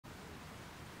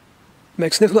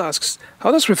Sniffle asks,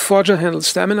 how does Reforger handle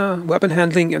stamina, weapon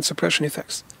handling, and suppression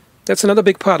effects? That's another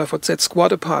big part of what sets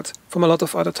Squad apart from a lot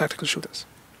of other tactical shooters.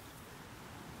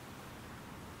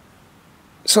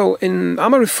 So in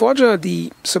Arma Reforger,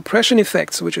 the suppression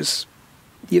effects, which is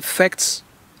the effects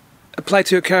applied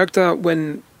to your character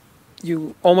when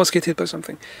you almost get hit by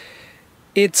something,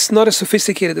 it's not as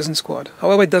sophisticated as in Squad.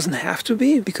 However, it doesn't have to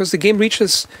be, because the game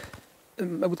reaches,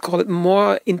 I would call it,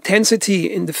 more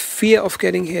intensity in the fear of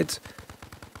getting hit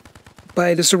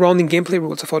by the surrounding gameplay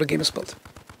rules of how the game is built.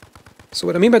 So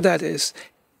what I mean by that is,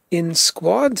 in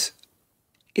Squad,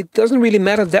 it doesn't really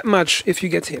matter that much if you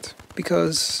get hit,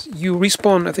 because you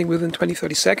respawn, I think, within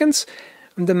 20-30 seconds,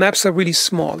 and the maps are really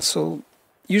small, so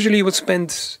usually you would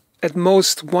spend at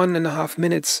most 1.5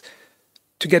 minutes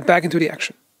to get back into the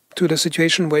action, to the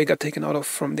situation where you got taken out of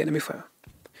from the enemy fire.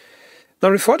 Now,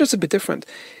 Reforger is a bit different.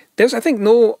 There's, I think,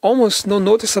 almost no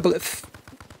noticeable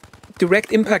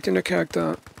direct impact in your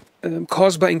character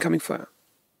caused by incoming fire.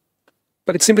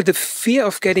 But it's simply the fear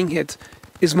of getting hit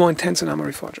is more intense in Arma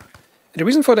Reforger. And the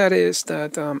reason for that is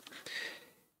that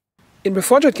in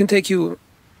Reforger it can take you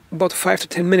about 5 to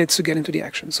 10 minutes to get into the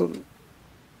action. So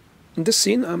in this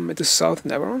scene, I'm at the south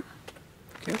Navarone.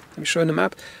 Okay, let me show you the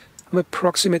map. I'm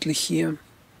approximately here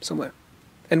somewhere.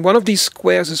 And one of these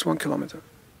squares is 1 kilometer.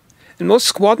 And most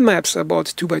Squad maps are about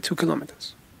 2 by 2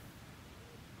 kilometers.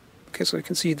 Okay, so you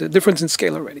can see the difference in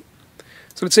scale already.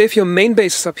 So let's say if your main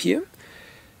base is up here,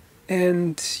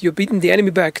 and you're beating the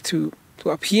enemy back to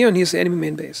up here, and here's the enemy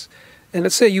main base. And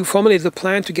let's say you formulated a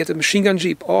plan to get a machine gun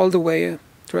jeep all the way,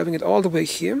 driving it all the way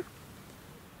here,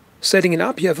 setting it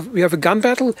up, you have a gun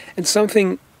battle, and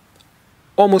something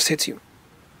almost hits you.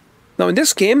 Now in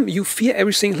this game, you fear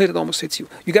every single hit that almost hits you.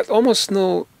 You get almost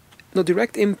no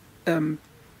direct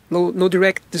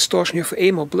distortion here for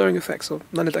aim or blurring effects, so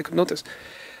none that I could notice.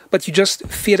 But you just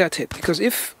fear that hit, because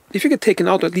if you get taken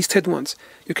out or at least hit once,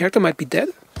 your character might be dead.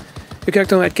 Your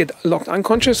character might get locked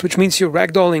unconscious, which means you're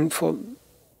ragdolling for,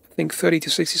 I think, 30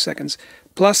 to 60 seconds.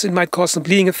 Plus, it might cause some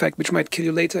bleeding effect, which might kill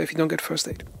you later if you don't get first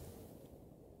aid.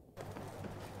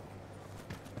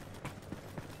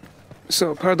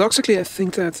 So, paradoxically, I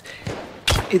think that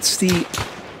it's the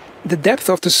depth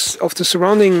of the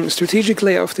surrounding strategic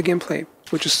layer of the gameplay,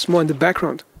 which is more in the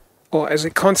background, or as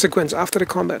a consequence after the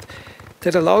combat,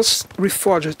 that allows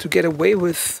Reforger to get away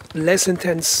with less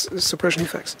intense suppression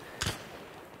effects.